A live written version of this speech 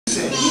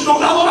No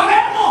lo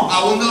adoraremos.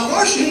 I will not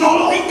worship. No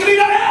lo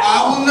inclinaremos. I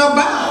will not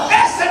bow.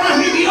 Ese no es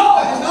mi Dios.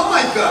 That is not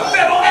my God.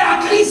 Pero la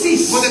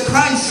crisis, But the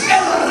crisis,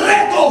 el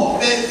reto,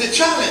 the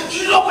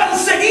challenge, lo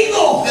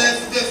perseguido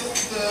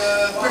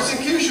the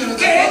persecution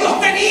que ellos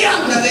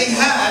tenían, that they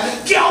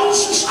had, que aún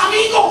sus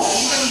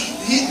amigos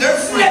their le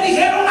friends,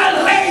 dijeron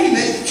al rey,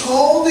 they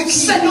told the king,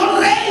 señor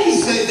rey,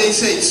 they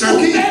say, Sir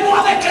King, usted lo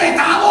ha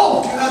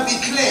decretado, you have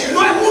declared,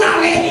 no es una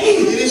ley,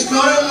 it is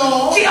not a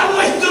law que a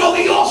nuestro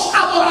Dios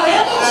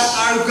adoraremos.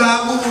 that our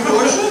God will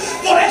worship.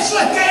 Por eso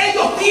es que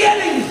ellos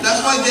tienen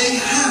That's why they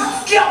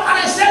have que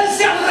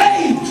aparecerse al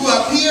rey to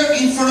appear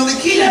in front of the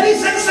y king. le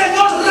dicen,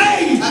 señor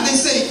rey, And they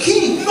say,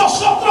 King,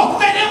 nosotros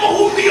tenemos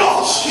un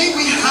Dios, King,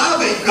 we have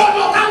a por God.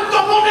 lo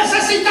tanto no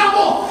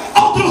necesitamos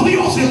otros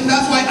dioses.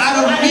 That's why I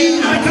don't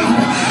need a God.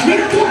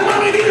 Mira tu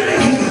hermano y dile,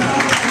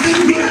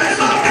 mira el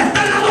hermano que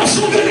está al lado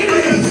suyo y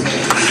dile,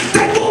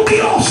 tengo un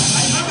Dios,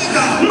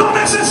 no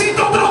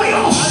necesito otro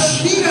Dios,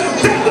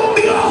 tengo un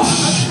Dios,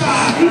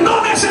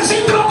 no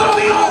necesito otro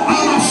Dios.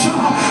 Vamos,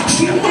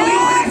 siendo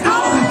Dios en esta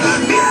hora,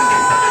 mira que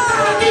está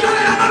detrás de ti,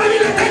 dale la mano y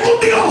dile, tengo un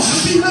Dios,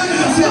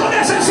 no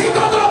necesito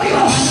otro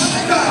Dios,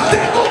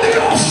 tengo un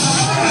Dios,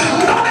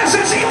 no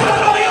necesito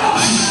otro Dios,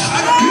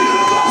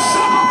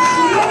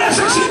 no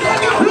necesito a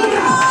Dios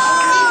luna,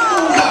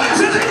 no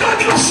necesito a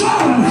Dios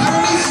sol,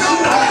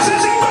 no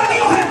necesito a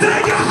Dios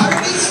estrella,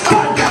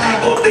 porque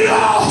tengo un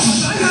Dios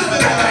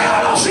que creó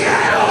los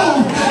cielos,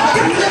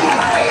 que creó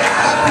la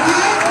tierra,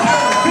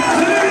 que es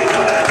el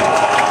Hijo de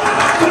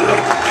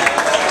todo.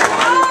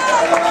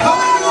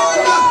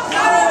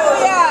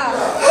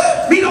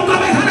 Mira otra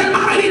vez al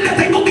hermano y dile,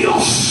 tengo un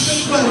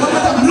Dios,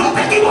 no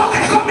te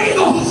equivoques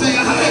conmigo,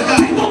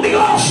 tengo un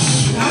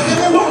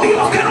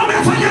Dios que no me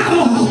ha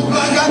fallado,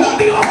 un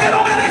Dios que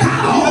no me ha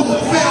dejado,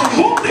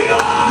 un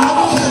Dios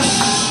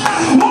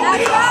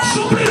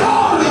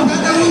suplidor,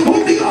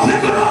 un Dios de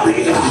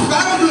gloria,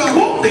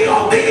 un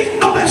Dios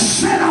digno de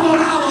ser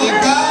adorado.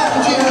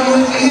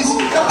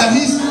 That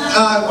he's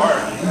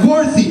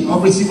worthy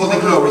of receiving the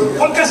glory.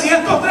 Porque si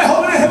estos tres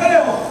jóvenes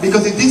hebreos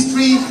Because if these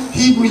three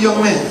Hebrew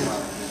young men,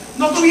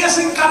 no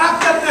tuviesen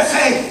carácter de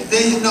fe,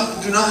 they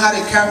do not have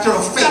a character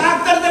of faith,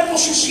 carácter de a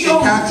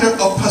posición, character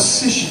of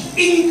position,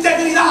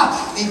 integridad,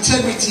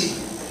 integrity,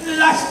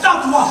 la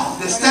estatua,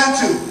 the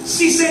statue,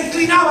 si se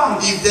inclinaban,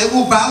 if they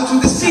will bow to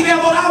the si le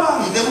statue,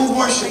 adoraban, if they will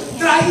worship,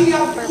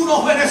 traían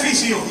unos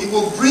beneficios. it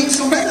will bring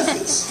some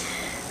benefits.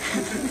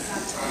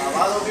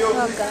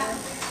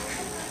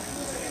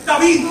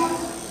 David,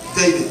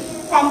 David,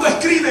 cuando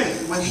escribe,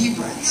 when he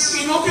writes,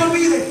 y no te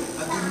olvides,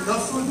 and do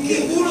not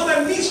forget ninguno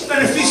de mis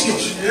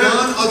beneficios,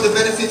 none of the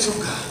benefits of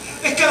God.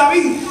 es que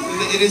David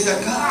It is that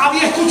God,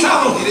 había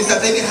escuchado it is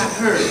that David had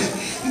heard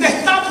de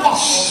estatuas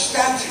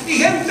statues, y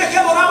gente que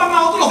adoraban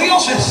a otros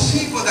dioses,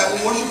 people that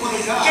will worship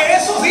other God, que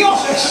esos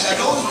dioses that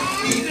those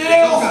people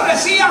le of God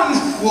ofrecían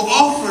will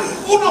offer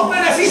unos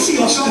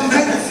beneficios. some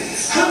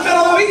benefits.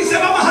 Pero David se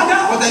va más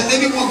allá But that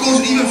David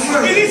goes even y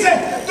further. dice,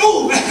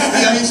 tú,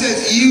 And he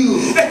says, you.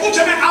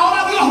 escúcheme,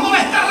 ahora Dios no le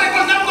está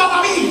recordando a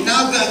David,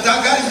 Now that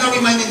God is not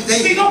reminding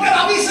David. sino que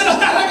David se lo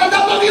está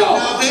recordando a Dios.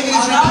 Now David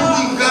is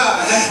reminding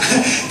God.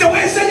 Te voy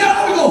a enseñar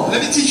algo.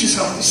 Let me teach you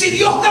something. Si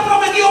Dios te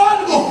prometió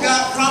algo, If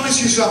God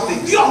promised you something,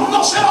 Dios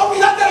no se va a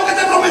olvidar de lo que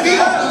te prometió.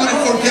 God's not going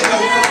to forget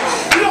what He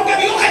promised. Lo que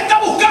Dios está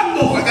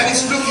buscando What God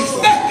is looking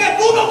for. es que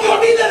tú no te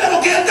olvides de lo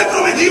que Él te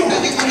prometió.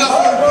 That you will not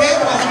forget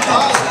what He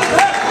promised.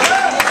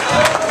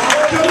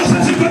 Yo no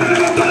sé si puede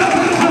levantar la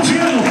mano al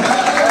cielo.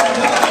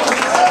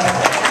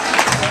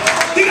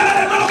 Dígale al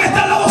hermano que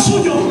está al lado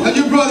suyo. And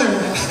your brother,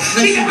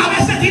 Diga, a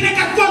veces tiene que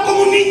actuar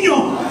como un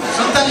niño.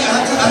 sometimes you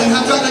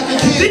have to act like a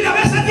kid. Diga, a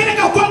veces tiene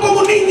que actuar como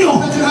un niño.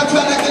 Sometimes you have to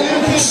act like a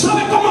little kid.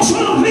 ¿Sabe cómo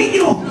son los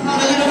niños? How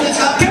the little kids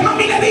act. Que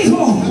mami le dijo,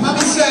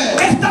 Mommy said,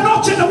 esta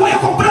noche te voy a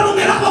comprar un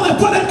helado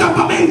después del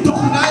campamento.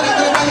 tonight I'm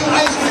going to buy you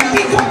ice cream.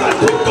 Y cuando el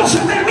culto se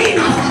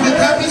termina, The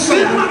camp is la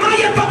over. mamá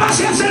y el papá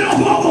se hacen los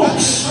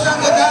bobos.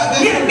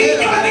 Y el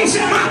niño le dice,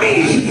 mami,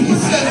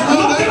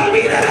 no te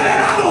olvides del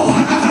helado.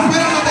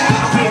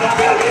 Papi, no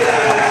te olvides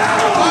del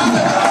helado. Papi,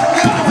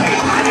 Dios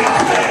mío.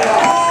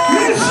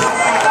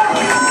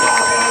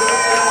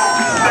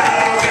 Pero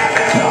que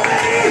me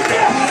prometiste.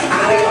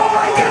 A Dios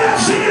hay que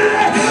decirle,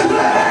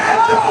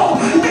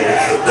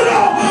 ministro,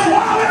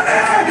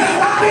 jóvenes,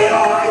 a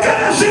Dios hay que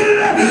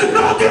decirle,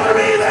 no te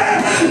olvides,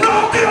 no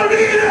te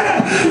olvides,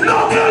 no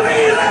te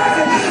olvides,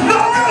 no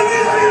te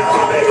olvides, dilo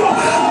conmigo,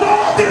 no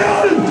te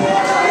olvides.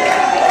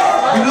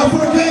 Do not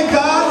forget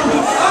God.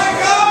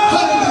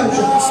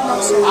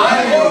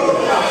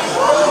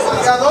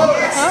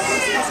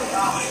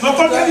 No es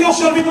porque Dios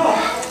se olvidó,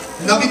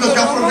 Not because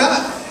God forgot.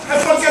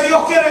 es porque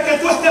Dios quiere que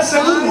tú estés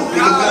seguro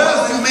Because God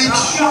wants to make que a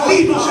sure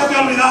ti no se te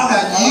ha olvidado.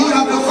 that you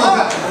have not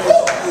forgotten.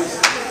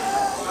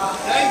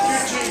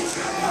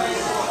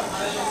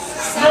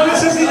 No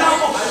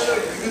necesitamos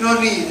You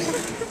don't need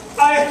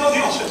a estos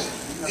dioses.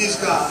 these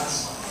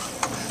gods.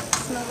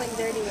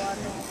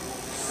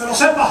 Pero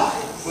sepa,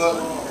 But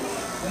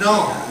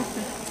no,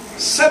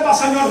 sepa,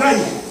 señor rey,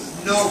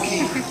 no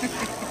king.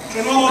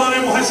 que no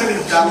adoraremos a ese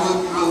Dios. that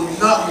will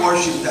not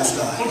worship that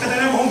God. Porque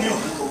tenemos un Dios.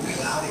 We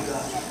have a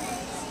God.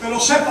 Pero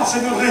sepa,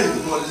 Señor Rey,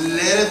 But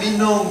let it be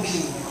known,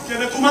 King, que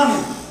de tu mano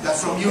that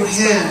from your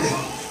hand,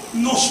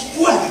 nos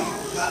puede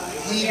that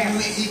He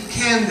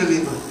can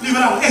deliver.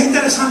 liberar. Es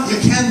interesante.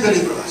 He can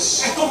deliver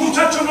us. Estos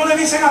muchachos no le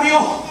dicen a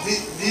Dios,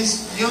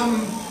 These young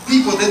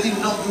people, they do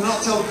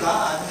not tell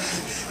God,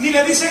 ni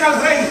le dicen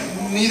al rey,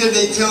 neither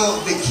they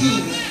tell the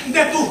king,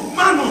 de tus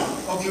manos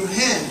of your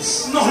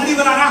hands nos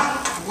librará.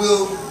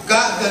 will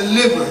God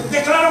deliver.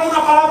 Declaran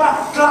una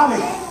palabra clave.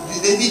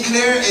 They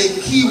declare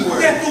a key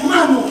word. De tu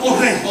mano, oh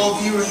rey,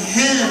 Of your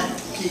hand,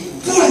 king.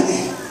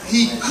 puede.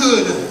 He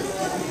could.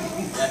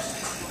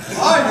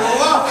 Ay,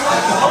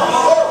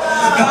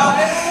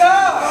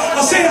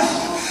 O sea,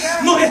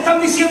 no le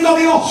están diciendo a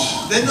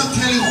Dios, they're not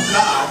telling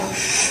God,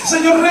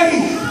 Señor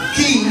Rey,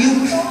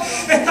 King,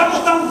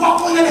 estamos tan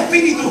guapos en el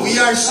espíritu. we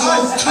are so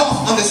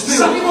tough on the spirit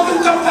Salimos de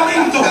un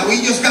campamento that we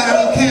just got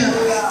out of camp,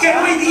 que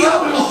no hay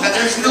diablo, that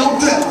there's no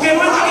death, que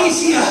no hay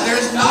malicia, that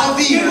there's no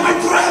que no demon, hay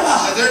prueba,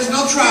 that there's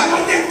no que no hay trial,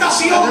 that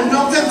tentación there's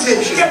no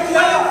temptation que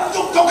pueda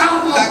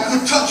tocarnos. that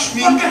could touch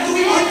me, Porque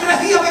estuvimos en 3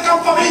 días de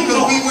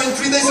campamento. because we were in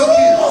 3 days of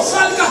camp. No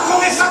salgas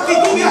con esa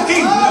actitud de aquí,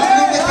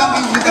 Leave the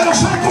camping with pero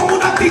that. sal con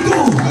una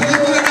actitud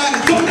Live with an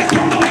attitude. donde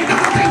cuando venga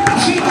la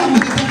tentación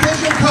When the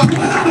temptation comes,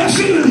 pueda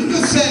decir, you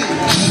say,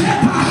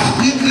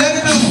 you let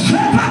it know.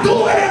 sepa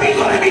tú,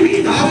 enemigo de mi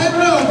vida, Let it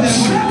know,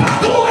 devil. sepa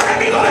tú,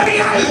 enemigo de mi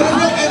Let it alma,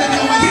 know, enemy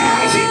of my que soul.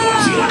 hay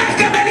situaciones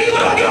que me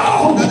libro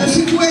yo That there's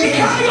y situations,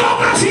 hay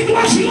otras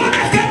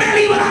situaciones que me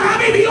librará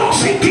mi Dios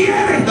si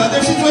quiere. that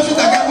there's situations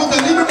that God will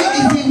deliver me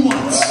if He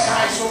wants.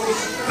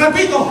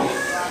 Repito,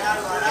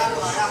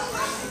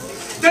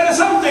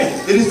 interesante,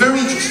 It is very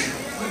interesting.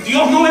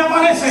 Dios no le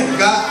aparece,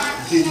 God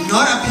did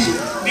not appear.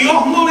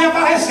 Dios no le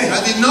aparece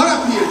God did not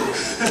appear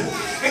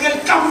en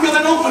el cambio de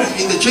nombre,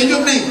 in the change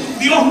of name.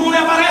 Dios no le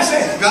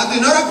aparece God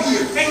did not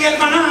appear en el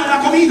maná, en la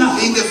comida,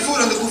 in the food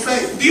on the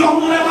buffet. Dios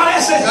no le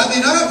aparece God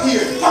did not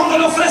appear cuando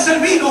le ofrece el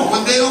vino.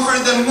 when they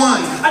offered them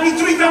wine. I need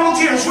 3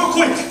 volunteers real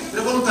quick.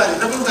 Tres voluntarios,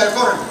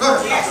 corre, corre.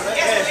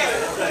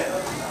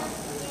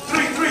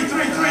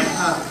 3.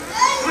 Ajá.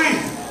 3.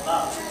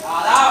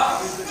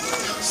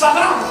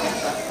 Sadrach.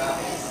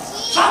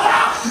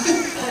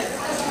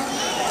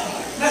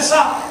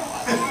 Esa.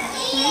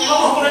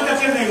 Vamos a ponerte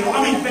aquí en negro.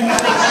 A mí, venga.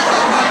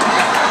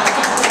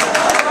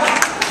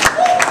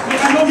 Me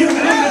cayó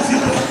bien,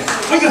 gracias.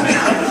 Oiga,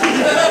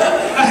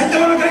 la gente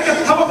van a creer que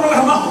estaba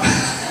programado.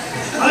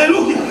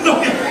 Aleluya.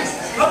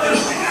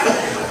 Aleluya.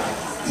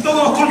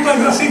 Todo es culpa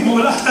del racismo,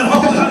 ¿verdad?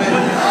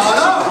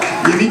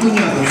 Y mi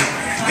cuñado.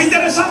 Qué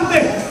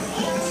interesante.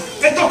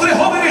 Estos 3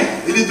 jóvenes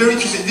It is very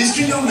interesting. These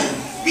 3 young men,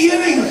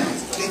 vienen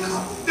they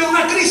come de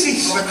una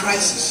crisis, of a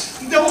crisis,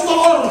 de un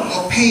dolor,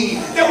 of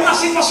pain, de una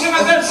situación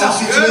adversa. of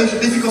situation,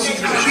 difficult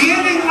situation.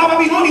 Vienen a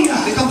Babilonia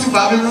They come to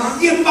Babylon.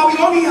 y en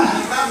Babilonia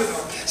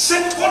se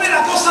pone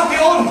la cosa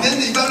peor,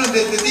 Then in Babylon,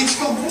 the things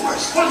come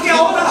worse. porque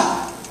ahora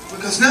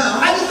Because now,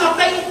 hay un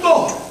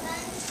atento.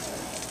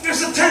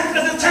 There's a tent,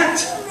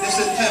 there's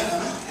a temple.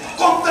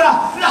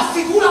 contra la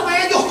figura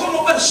de ellos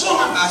como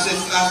personas.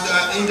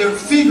 In their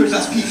figures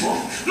as people.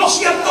 Lo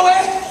cierto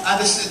es And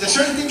the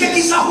certain thing que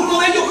is quizás uno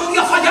de ellos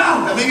podía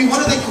fallar, that maybe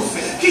one of them could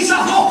fail.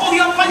 quizás 2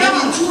 podían fallar,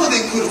 Maybe 2 of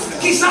them could have failed.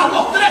 quizás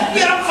los 3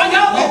 hubieran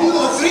fallado, Maybe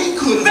all 3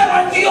 could have. pero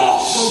el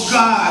Dios Oh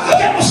God,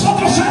 que nos